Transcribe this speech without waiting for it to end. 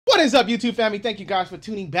What is up, YouTube family? Thank you guys for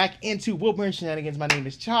tuning back into Wilburn Shenanigans. My name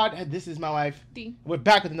is Chad. This is my wife. D. We're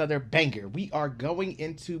back with another banger. We are going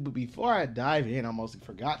into, but before I dive in, I almost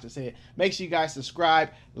forgot to say it. Make sure you guys subscribe,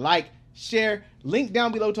 like, share. Link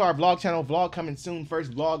down below to our vlog channel. Vlog coming soon.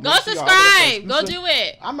 First vlog. Go subscribe. Go do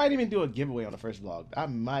it. I might even do a giveaway on the first vlog. I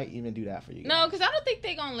might even do that for you guys. No, because I don't think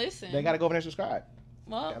they're going to listen. They got to go over there and subscribe.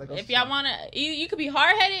 Well, if y'all want to, you could be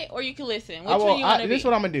hard-headed or you can listen. Which one you want to be? This is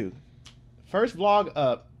what I'm going to do. First vlog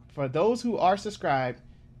up. For those who are subscribed,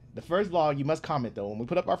 the first vlog, you must comment, though. When we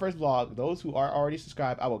put up our first vlog, those who are already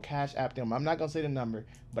subscribed, I will cash app them. I'm not going to say the number,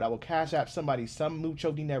 but I will cash app somebody some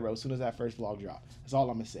mucho dinero as soon as that first vlog drops. That's all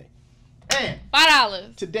I'm going to say. And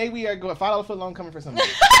 $5. Today we are going, $5 foot long coming for somebody.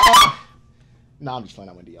 No, I'm just playing.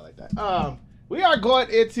 I wouldn't do y'all like that. We are going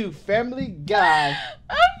into Family Guy. A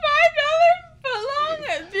 $5 foot long?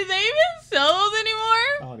 Do they even sell those anymore?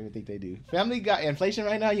 I don't even think they do. Family Guy, inflation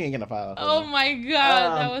right now, you ain't getting a $5. Oh my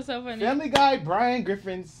god, that was so funny. Family Guy, Brian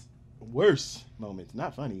Griffin's worst moments.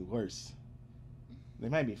 Not funny, worse. They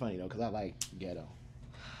might be funny though, because I like ghetto.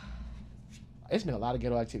 It's been a lot of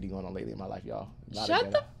ghetto activity going on lately in my life, y'all.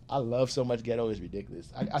 Shut the... I love so much ghetto, it's ridiculous.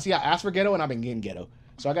 I see I asked for ghetto and I've been getting ghetto.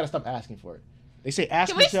 So I gotta stop asking for it. They say ask.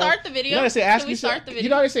 Can we start the video? You know they say ask. Can we start the video? You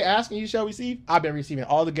know they say ask and you shall receive. I've been receiving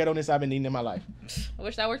all the ghetto-ness I've been needing in my life. I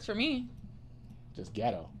wish that works for me. Just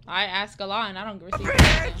ghetto. I ask a lot and I don't receive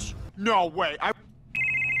bitch! No way.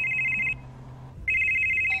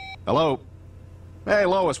 Hello. Hey,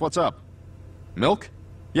 Lois, what's up? Milk?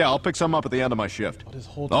 Yeah, I'll pick some up at the end of my shift. Oh, this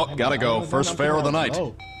whole Oh, time gotta go. First fare of the night.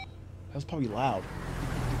 That was probably loud.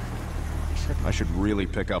 I should really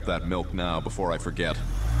pick up that milk now before I forget.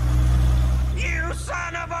 You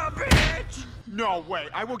son of a bitch! No way.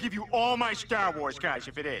 I will give you all my Star Wars guys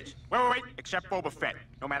if it is. Wait, except Boba Fett.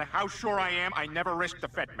 No matter how sure I am, I never risk the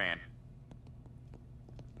Fett man.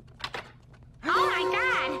 Oh my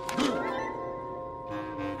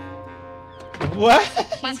god!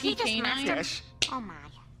 What? Was he just Canine? Yes. Oh my.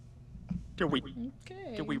 Do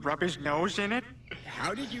we rub his nose in it?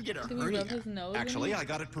 How did you get a Did we rub his nose in Actually, it? I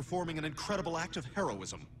got it performing an incredible act of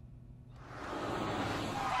heroism.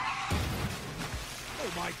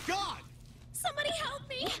 Oh my god! Somebody help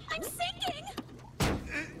me! I'm sinking!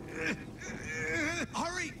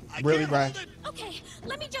 Hurry! I Really, can't Brian? hold it! Okay,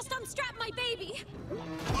 let me just unstrap my baby.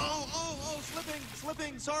 Oh,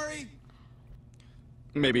 slipping, sorry.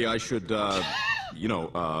 Maybe I should, look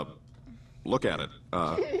at it.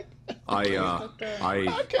 I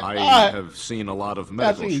have seen a lot of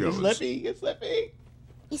medical shows. It's slipping.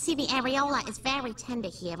 You see, the areola is very tender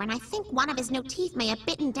here, and I think one of his new teeth may have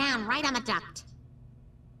bitten down right on the duct.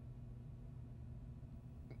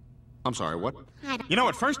 I'm sorry, what? I don't... You know,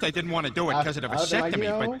 at first I didn't want to do it because of the I was like,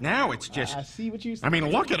 vasectomy, but now it's just... I see what you said. I mean,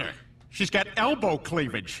 look at her. She's got elbow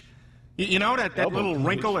cleavage. You know that Elbow little cleavage?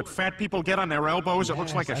 wrinkle that fat people get on their elbows? It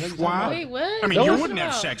looks like a I know schwa. Wait, what? I mean, Those- you wouldn't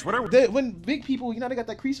have sex, whatever. When big people, you know, they got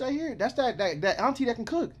that crease right here. That's that auntie that can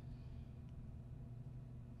cook.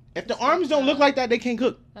 If the arms don't look like that, they can't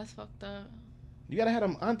cook. That's fucked up. You gotta have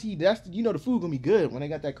them auntie. That's the food gonna be good when they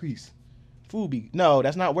got that crease. Food be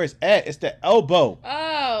that's not where it's at. It's the elbow.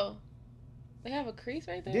 Oh. They have a crease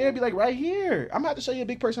right there? They'd be like right here. I'm gonna have to show you a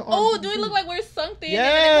big person. Oh, do we look like we're sunk there?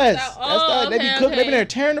 Yes. That's that. They be cooking. They be there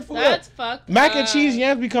tearing the food That's up. fucked Mac up. and cheese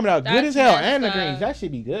yams be coming out good That's as hell, messed and the up. greens. That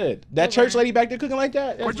should be good. That Okay. church lady back there cooking like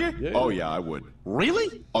that. Would you? Good. Oh, yeah, I would.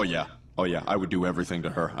 Really? Oh, yeah. I would do everything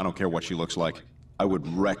to her. I don't care what she looks like. I would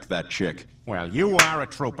wreck that chick. Well, you are a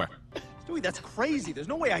trooper. Stewie, that's crazy. There's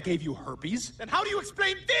no way I gave you herpes. Then how do you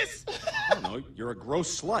explain this? I don't know. You're a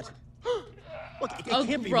gross slut. Look, it A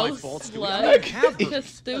can't be my gross fault, Stewie. slut. I don't have herpes. Because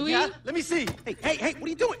Stewie? Yeah? Let me see. Hey, what are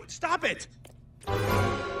you doing? Stop it.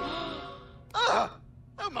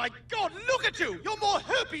 Oh my god, look at you! You're more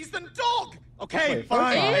herpes than dog! Okay, Wait,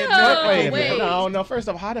 fine. Ew, I admit Wait a it. minute. No. First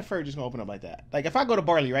off, how the fur just gonna open up like that? Like if I go to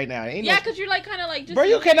Barley right now, ain't Yeah, no. because you're like kind of like just. Bro,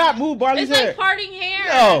 you cannot move Barley's It's hair. like parting hair.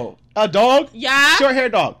 No, a dog. Yeah. Short hair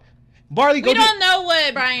dog. Barley, go. We don't know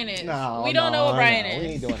what Brian is. No, we don't know what Brian We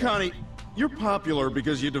ain't is. doing that. Connie, you're popular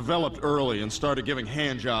because you developed early and started giving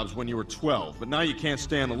hand jobs when you were 12. But now you can't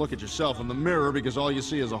stand to look at yourself in the mirror because all you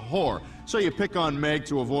see is a whore. So you pick on Meg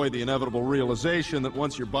to avoid the inevitable realization that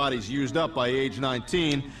once your body's used up by age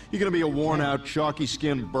 19, you're going to be a worn-out,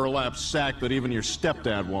 chalky-skinned burlap sack that even your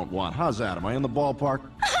stepdad won't want. How's that? Am I in the ballpark?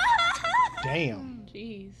 Damn.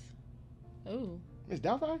 Jeez. Oh. Miss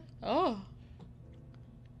Doubtfire? Oh.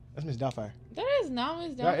 That's Miss Doubtfire. That is not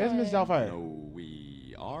Miss Doubtfire. That is Miss Doubtfire. No,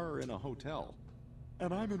 we are in a hotel.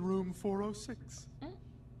 And I'm in room 406.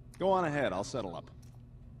 Go on ahead. I'll settle up.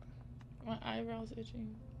 My eyebrows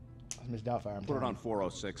itching. That's Miss Doubtfire. I'm Put it telling on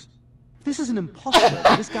 406. This isn't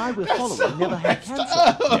impossible. This guy we're following never had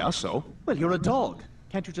cancer. Yeah, so? Well, you're a dog.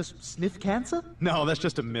 Can't you just sniff cancer? No, that's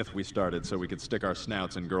just a myth we started so we could stick our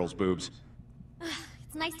snouts in girls' boobs.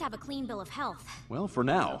 It's nice to have a clean bill of health. Well, for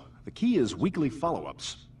now, the key is weekly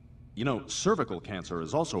follow-ups. You know, cervical cancer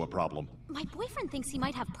is also a problem. My boyfriend thinks he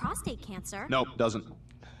might have prostate cancer. Nope, doesn't.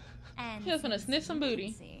 He was gonna sniff some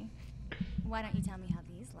booty. Why don't you tell me how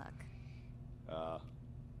these look?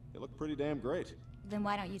 They look pretty damn great. Then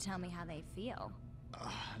why don't you tell me how they feel?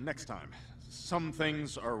 Next time. Some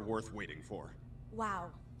things are worth waiting for. Wow,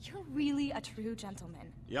 you're really a true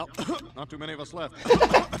gentleman. Yep. Not too many of us left.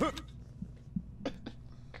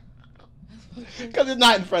 Because it's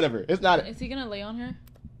not in front of her. It's not. Is he gonna lay on her?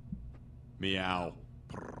 Meow.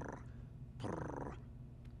 Purr. Purr.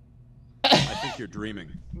 I think you're dreaming.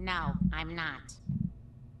 No, I'm not.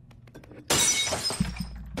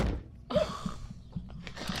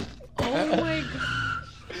 Oh my god.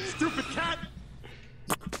 Stupid cat!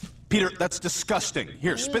 Peter, that's disgusting.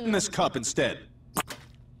 Here, spit in this cup instead.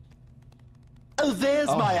 Oh, there's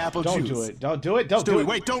my apple Don't juice. do it. Don't do it. Don't do Stewie, it.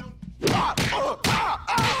 wait, don't.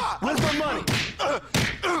 Where's my money?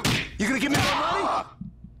 You gonna give me my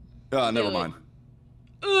money? Never mind.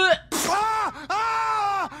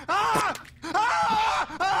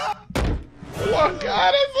 Oh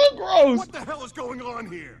god, that's so gross. What the hell is going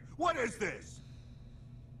on here? What is this?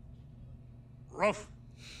 Ruff.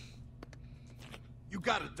 You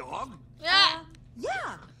got a dog? Yeah.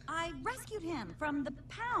 Yeah, I rescued him from the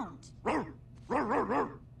pound.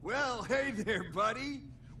 Well, hey there, buddy.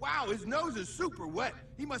 Wow, his nose is super wet.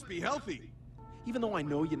 He must be healthy. Even though I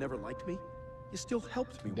know you never liked me, you still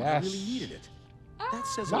helped me when Yes. I really needed it. That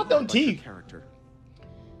says Not a lot them about your teeth. character.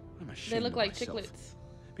 I'm They ashamed look of like myself, chiclets.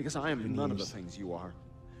 because I am none of the News. things you are.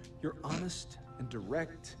 You're honest and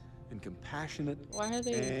direct and compassionate. Why are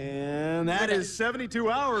they? And that is 72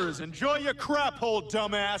 hours. Enjoy your crap hole,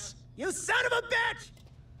 dumbass. You son of a bitch!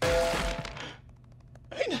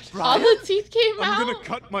 All the teeth came I'm out. gonna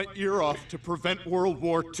cut my ear off to prevent World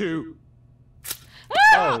War II.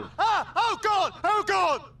 Oh, Oh, God! Oh,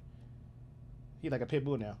 God! he's like a pit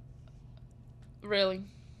bull now. Really?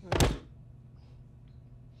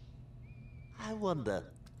 I wonder.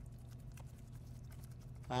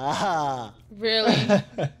 Ah. Really?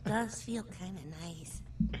 Does feel kind of nice.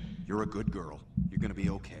 You're a good girl. You're gonna be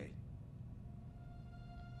okay.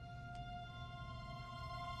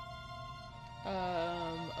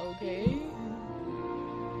 Okay.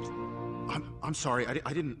 I'm sorry. I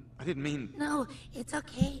didn't mean. No, it's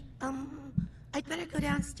okay. I'd better go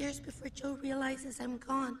downstairs before Joe realizes I'm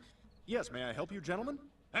gone. Yes, may I help you, gentlemen?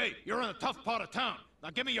 Hey, you're in a tough part of town. Now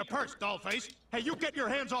give me your purse, dollface. Hey, you get your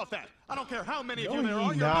hands off that. I don't care how many of you No, there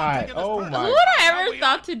are. he You're not. not taking this Oh purse. my- Who would I Now ever we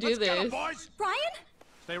thought are. to do Let's get 'em, this? boys. Brian?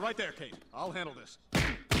 Stay right there, Kate. I'll handle this.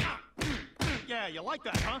 Yeah, you like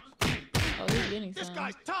that, huh? Oh, he's getting This some.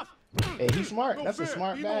 guy's tough. Hey, he's smart. No That's a fair.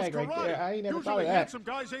 smart He knows bag right karate. there. I ain't never Usually thought of that. handsome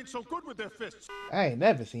guys ain't so good with their fists. I ain't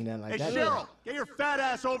never seen nothing like Hey, that. Cheryl, get your fat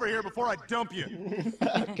ass over here before I dump you.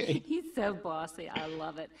 Okay. He's so bossy. I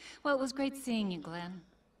love it. Well, it was great seeing you, Glenn.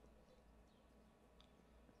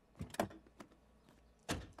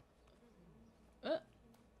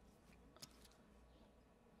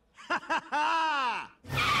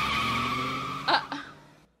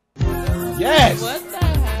 Yes. What the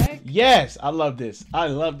heck? Yes, I love this. I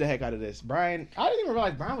love the heck out of this. Brian, I didn't even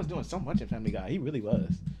realize Brian was doing so much in Family Guy. He really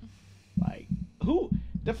was. Like, who?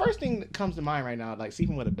 The first thing that comes to mind right now, like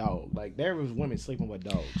sleeping with a dog. Like, there was women sleeping with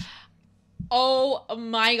dogs. Oh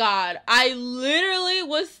my god. I literally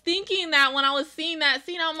was thinking that when I was seeing that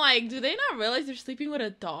scene. I'm like, do they not realize they're sleeping with a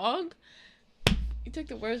dog? You took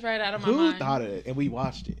the words right out of my Who mind. thought of it? And we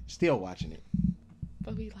watched it. Still watching it.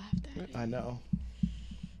 But we laughed at it. I know.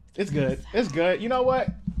 It's good. It's good. You know what?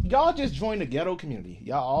 Y'all just join the ghetto community.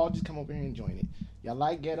 Y'all all just come over here and join it. Y'all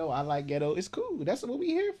like ghetto. I like ghetto. It's cool. That's what we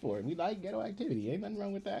here for. We like ghetto activity. Ain't nothing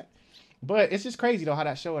wrong with that. But it's just crazy though how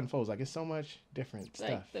that show unfolds. Like it's so much different stuff.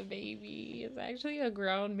 Like the baby is actually a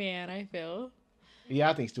grown man, I feel. Yeah,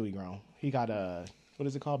 I think Stewie grown. He got what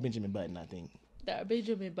is it called? Benjamin Button, I think. That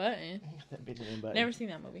Benjamin Button. That Benjamin Button. Never seen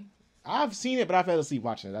that movie. I've seen it, but I fell asleep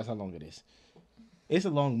watching it. That's how long it is. It's a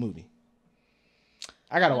long movie.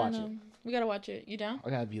 I gotta watch it. We gotta watch it. You down?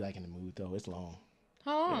 I gotta be like in the mood though. It's long.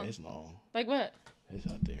 How long? Yeah, it's long. Like what? It's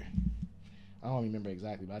out there. I don't remember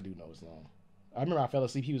exactly, but I do know it's long. I remember I fell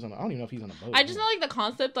asleep. He was on. I don't even know if he's on a boat. I just know like the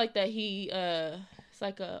concept, like that he it's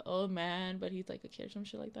like a old man, but he's like a kid or some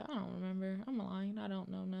shit like that. I don't remember. I'm lying. I don't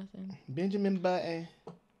know nothing. Benjamin Button.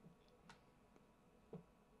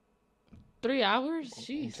 3 hours?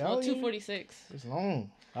 Jeez. telling Well, you. 2:46. It's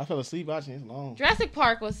long. I fell asleep watching it. It's long. Jurassic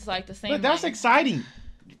Park was like the same. But that's like, exciting.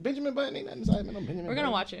 Benjamin Button ain't nothing exciting. No Benjamin We're gonna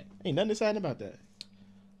Button. watch it. Ain't nothing exciting about that.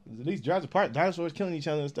 At least Jurassic Park, dinosaurs killing each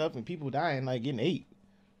other and stuff, and people dying, like getting ate.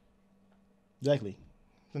 Exactly.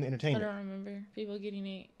 It's an I entertainment. don't remember people getting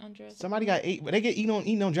ate on Jurassic. Somebody got ate, but they get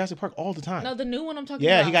eaten on Jurassic Park all the time. No, the new one I'm talking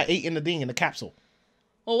Yeah, about. he got ate in the capsule.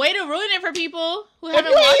 Well, way to ruin it for people who If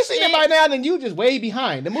haven't you ain't watched seen it by now, then you just way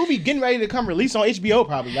behind. The movie getting ready to come release on HBO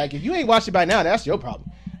probably. Like, if you ain't watched it by now, that's your problem.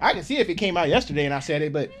 I can see if it came out yesterday and I said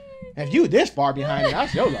it, but if you this far behind, then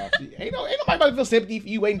that's your loss. Ain't nobody about to feel sympathy for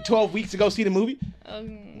you waiting 12 weeks to go see the movie.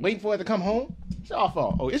 Waiting for it to come home. It's your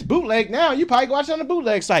fault. Oh, it's bootleg now. You probably go watch it on the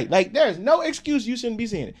bootleg site. Like, there's no excuse you shouldn't be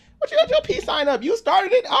seeing it. But you got your peace sign up. You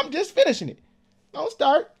started it. I'm just finishing it. Don't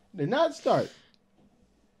start. Do not start.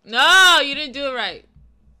 No, you didn't do it right.